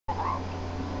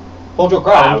Hold your Ah,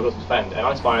 ground. we've got to defend. And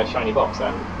I spy a shiny box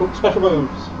then. Ooh, special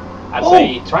moves. That's Oh!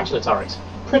 a tarantula turret.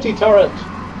 Pretty turret.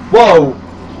 Whoa!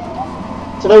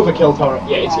 It's an overkill turret.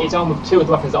 Yeah, it's armed with 2 of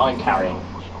the weapons that I'm carrying.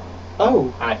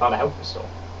 Oh. And I found a health crystal.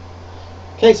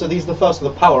 Okay, so these are the first of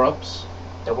the power-ups.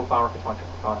 Double fire rocket, triple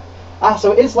fire. Ah,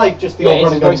 so it is like just the Yeah, old it's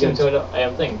running very gun similar to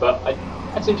a thing, but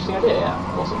that's an interesting idea,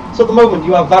 yeah. Awesome. So at the moment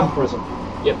you have vampirism.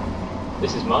 Yep.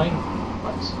 This is mine.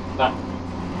 Right. That.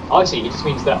 I see, it just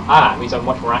means that, it means I'm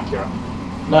much more accurate.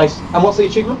 Nice. And what's the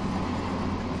achievement?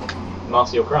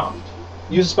 Master your craft.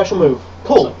 Use a special move.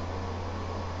 Cool. Awesome.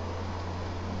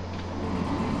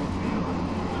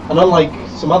 And unlike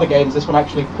some other games, this one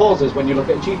actually pauses when you look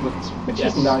at achievements, which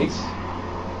Yes. is nice.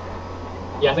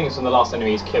 Yeah, I think it's when the last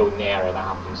enemy is killed in the area that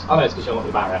happens. Oh no, it's because you're not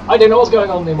the barrier. I don't know what's going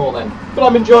on anymore then. But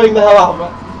I'm enjoying the hell out of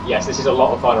it. Yes, this is a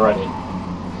lot of fun already.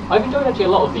 I've enjoyed actually a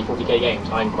lot of the 40k games.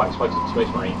 I'm quite excited to Space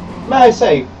Marine. May I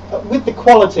say, with the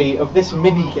quality of this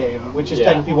mini-game, which is Yeah.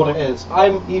 technically what it is,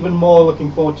 I'm even more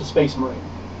looking forward to Space Marine.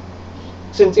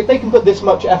 Since if they can put this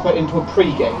much effort into a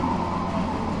pre-game,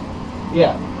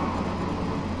 yeah.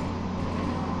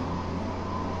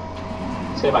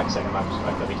 Stay back a second, Max.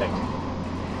 Right, let me take.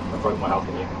 I broke my health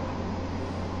in you.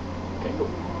 Okay, cool.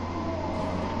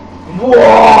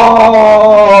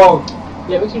 Whoa!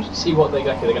 Yeah, it makes me interested to see what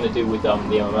exactly they're going to do with the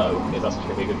MMO, if that's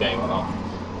actually going to be a good game or not.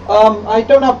 I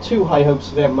don't have too high hopes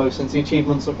for the MMO since the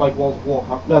achievements look like World of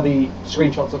Warhammer. No, the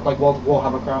screenshots look like World of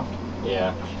Warhammer craft.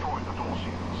 Yeah.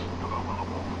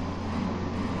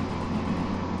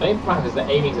 The main problem is that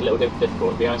aiming's a little bit difficult.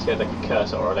 It'd be nice to get like a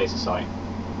cursor or a laser sight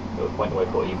that would point the way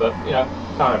for you, but you know,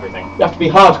 can't everything. You have to be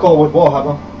hardcore with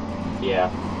Warhammer. Yeah.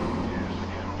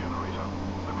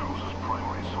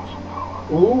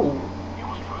 Ooh.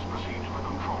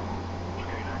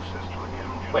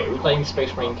 Wait, are we playing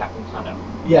Space Marine Captain Planet?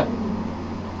 Yeah.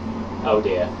 Oh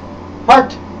dear.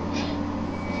 Heart!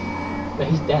 No,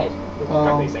 he's dead. We can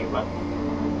track these things, man.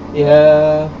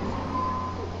 Yeah.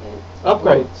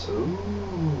 Upgrades. Ooh.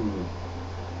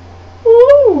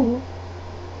 Ooh.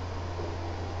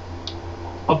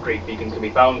 Upgrade beacons can be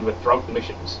found throughout the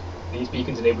missions. These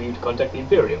beacons enable you to contact the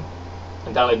Imperium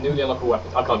and download newly unlockable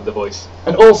weapons. I can't do the voice.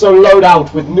 And also load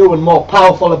out with new and more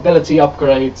powerful ability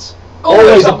upgrades. Always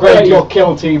Always upgrade upgrade. your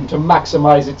kill team to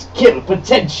maximize its kill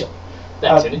potential.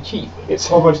 That's an achievement. It's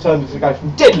almost turned into the guy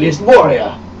from Deadliest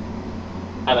Warrior.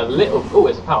 And a little. Oh,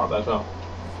 there's a power up as well.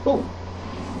 Ooh.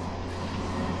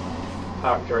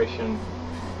 Power up duration.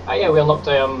 Oh yeah, we unlocked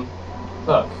a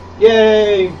perk.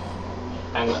 Yay!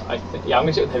 And I think, yeah, I'm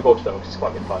going to sit with the heavy film because it's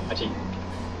quite good fun. Actually,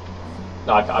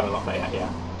 no, I haven't unlocked that yet. Yeah,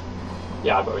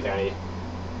 yeah, I've got everything I need.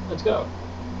 Let's go.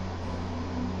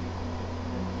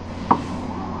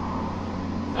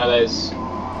 Now there's.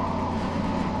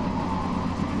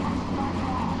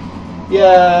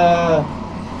 Yeah.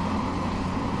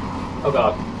 Oh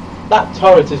god, That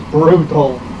turret is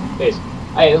brutal. it is.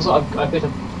 Hey, also I've been to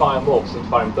fire and walks and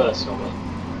fire and bursts normally.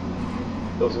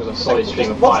 There was a solid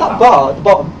stream of What's fire that power. bar at the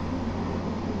bottom?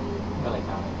 Melee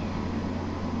damage.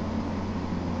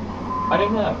 I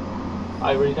don't know.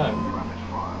 I really don't.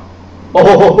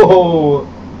 Oh!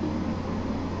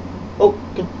 Oh,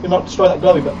 can you not destroy that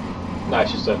glowy bit? No,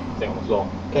 it's just a thing on the floor.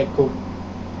 Okay, cool.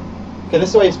 Okay, this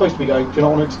is the way you're supposed to be going. Do you not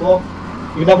want to explore?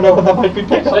 You never know when that might be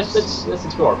picked So up. let's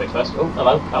explore a bit first. Oh,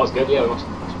 hello. That was good. Yeah,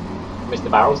 we missed the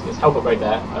barrels. There's health upgrade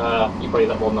there. You probably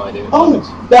have more than I do.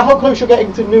 Oh! Now how close you're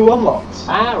getting to new unlocks.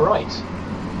 Ah, right.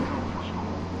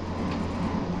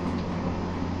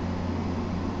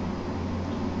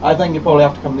 I think you probably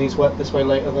have to come this way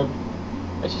later then.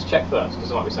 Let's just check first, because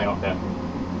there might be something up here.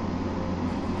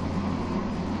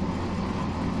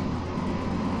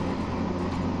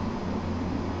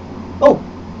 Oh!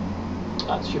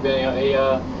 That should be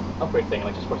a upgrade thing, and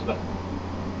I just spotted a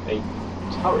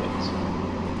turret.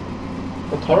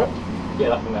 A turret? Yeah,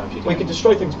 that thing there. I'm shooting We at. can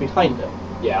destroy things behind it.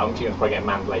 Yeah, I'm shooting. Probably get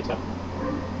manned later.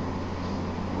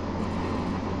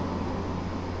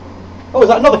 Oh, is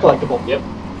that another collectible? Yep.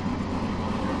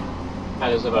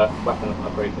 And there's another weapon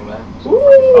upgrade thing there. So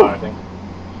Ooh. fire, I think.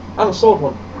 And a sword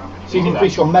one. So you can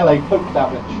increase your melee poke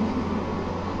damage.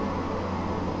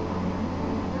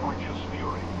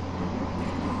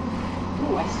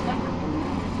 Oh, I stuck up on that.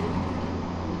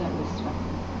 We don't really stuck.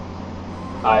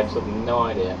 I have sort of no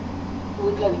idea. Well,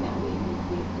 we're glowing now.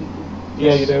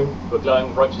 Yeah, you do. We're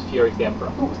glowing righteous fury for the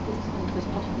Emperor. Oh, what's this? There's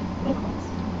potted milk ones.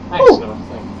 Excellent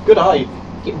thing. Good eye.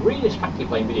 Get really distracted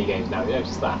playing video games now, you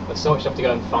notice that? There's so much stuff to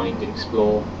go and find and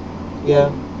explore. Yeah.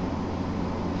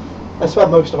 I swear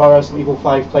most of our Resident Evil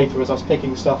 5 playthrough is us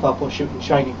picking stuff up or shooting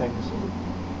shiny things.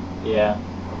 Yeah.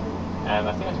 And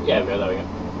I think, yeah, we're glowing it.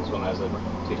 This one has a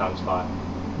 2 times fire.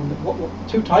 What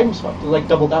 2 times, like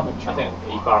double damage? I think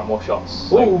you fire out more shots.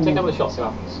 So Ooh. take double the shots, see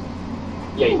what happens.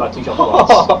 Yeah, you fire 2 shots at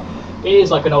once. It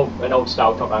is like an old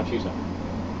style top-down shooter.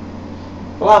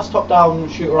 The last top-down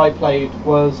shooter I played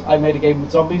was I made a game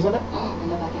with zombies in it. I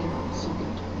love that game. It's so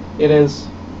good. It is.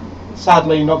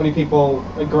 Sadly, not many people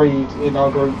agreed in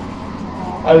our group.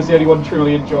 I was the only one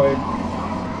truly enjoying.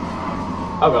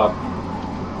 Oh god.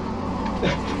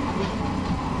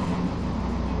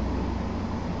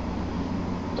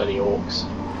 Bloody orcs.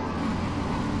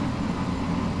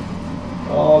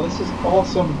 Oh, this is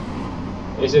awesome.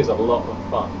 This is a lot of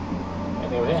fun.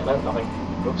 Anything over here? No, nothing.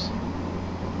 Oops.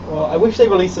 Well, I wish they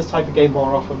released this type of game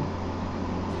more often.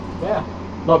 Yeah.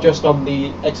 Not just on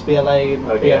the XBLA and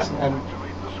PSN.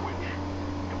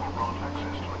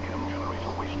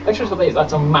 Extra for these,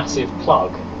 that's a massive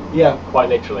plug. Yeah. Quite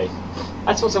literally.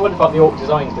 That's what's I wonder about the orc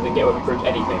designs, because they get improved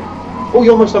anything. Oh,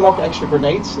 you almost unlocked an extra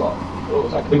grenade slot. Oh,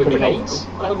 That could be with pretty grenades?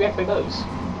 helpful. How do we activate those?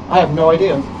 I have no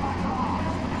idea.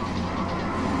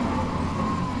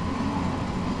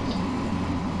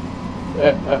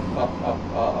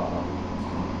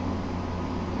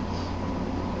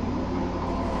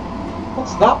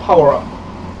 What's that power up?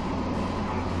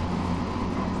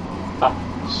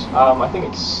 I think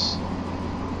it's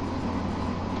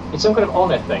some kind of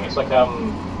honor thing. It's like a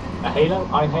halo,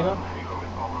 iron halo.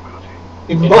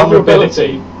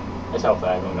 Invulnerability. It's health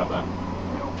there. Going up there.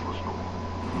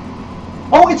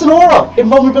 Oh, it's an aura!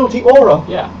 Invulnerability aura!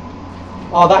 Yeah.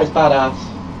 Oh, that is badass.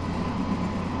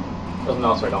 Doesn't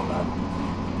last very long though.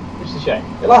 Which is a shame.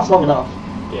 It lasts long enough.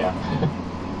 Yeah.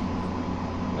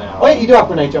 Now, Oh, yeah, you do have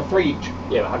grenades, you have 3 each.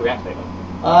 yeah, but how do we activate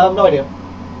them? No idea.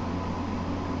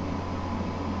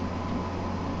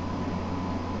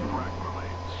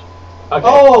 Okay.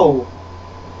 Oh!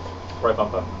 Right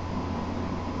bumper.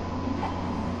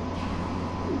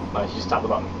 Nice, you just tap the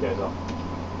button, it goes off.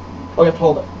 Oh, you have to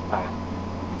hold it. Ah.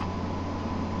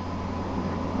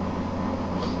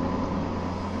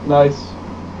 Nice.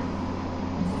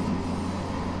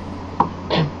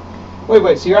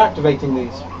 Wait, so you're activating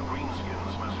these?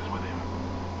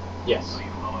 Yes.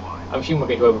 I'm assuming we're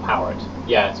going to overpower it.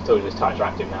 Yeah, it's totally just tires are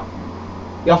active now.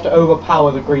 You have to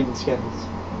overpower the green skins.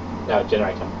 No,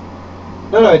 generator.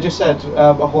 No, it just said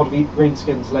a horde of green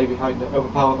skins lay behind it.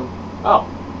 Overpower them. Oh,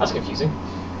 that's confusing.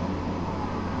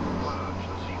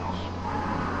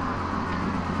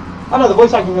 I know, the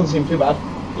voice acting doesn't seem too bad.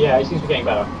 Yeah, it seems to be getting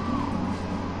better.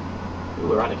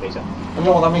 Ooh, Eradicator. I don't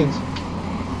know what that means.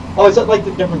 Oh, is that like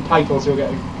the different titles you're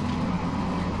getting?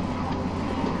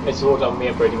 It's all done me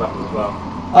upgrading weapons as well.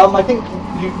 I think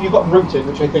you got rooted,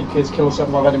 which I think is kill a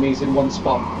certain amount of enemies in one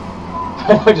spot.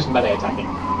 I'm just melee attacking.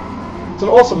 It's an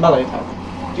awesome melee attack.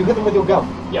 Do you hit them with your gun?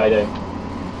 Yeah, I do.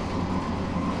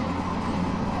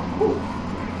 Ooh.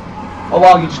 Oh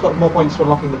wow, you just got more points for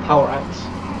unlocking the power axe.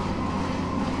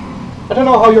 I don't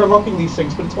know how you're unlocking these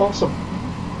things, but it's awesome.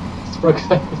 It's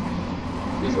broken.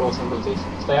 These are awesome abilities.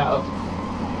 Stay out of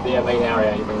the main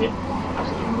area, you're going to get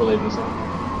absolutely mullered and stuff.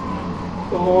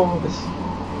 Oh, this...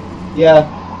 Yeah.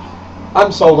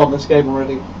 I'm sold on this game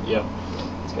already. Yep.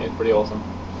 This game's pretty awesome.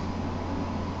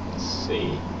 Let's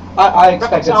see. I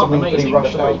expected Graphics aren't something pretty amazing,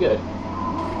 rushed but they're out. very good.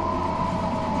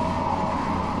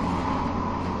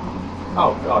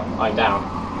 Oh god, I'm down.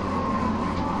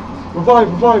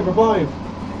 Revive, revive, revive!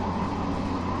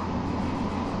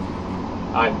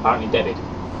 I'm apparently deaded.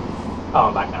 Oh,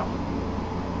 I'm back now.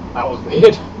 That was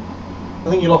weird. I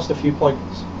think you lost a few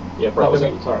points. Yeah, probably was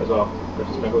the turret as well.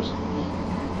 Precursor Sprinkles.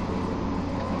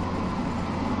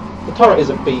 The turret is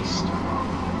a beast.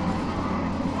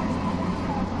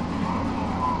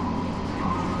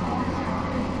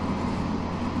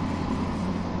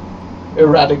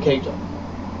 Eradicator.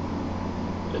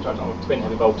 The turret's on with twin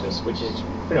heavy bolters, which is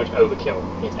pretty much overkill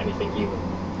against anything human.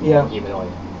 Yeah.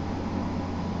 Humanoid.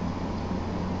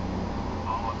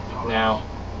 Now,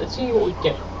 let's see what we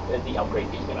get at the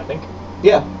upgrade beacon, I think.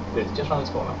 Yeah, It's just around this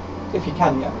corner. if you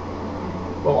can, yeah.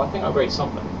 Well, I think I upgraded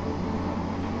something.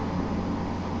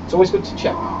 It's always good to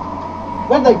check.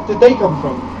 Where did they come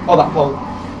from? Oh, that hole.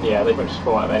 Yeah, they pretty much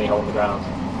spawn out of any hole in the ground.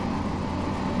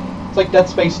 It's like Dead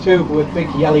Space 2, but with big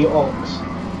yelly orcs.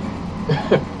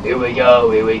 Here we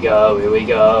go, here we go, here we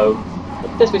go.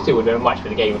 Dead Space 2 would have been much for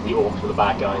the game with the orcs were the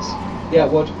bad guys. Yeah,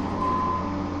 it would.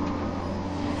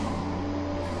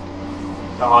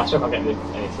 Oh, I still can't get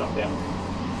any stuff yet.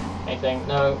 Anything?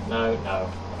 No, no, no.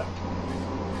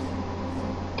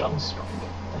 Gunstrike.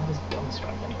 What is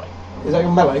Gunstrike anyway? Is that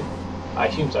your melee? I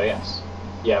assume so, yes.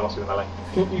 Yeah, it must be melee.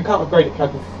 You can't upgrade it,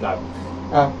 can you?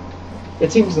 No.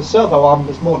 It seems the servo arm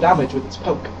does more damage with its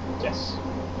poke. Yes.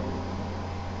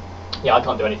 Yeah, I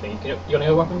can't do anything. You got any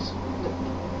other weapons?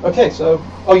 Okay, so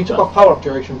oh, you took off power up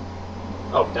duration.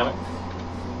 Oh damn it!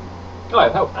 Oh, I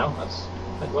have health now. That's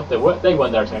what they weren't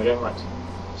there a second ago, right?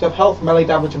 So you have health, melee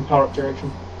damage, and power up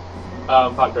duration.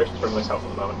 Power duration is running myself at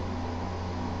the moment.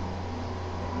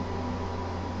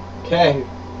 Okay.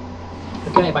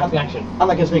 Okay, back to the action. And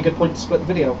that gives me a good point to split the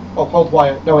video. Oh, hold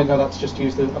wire. No, wait, no, that's just to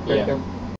use the upgrade Yeah. again.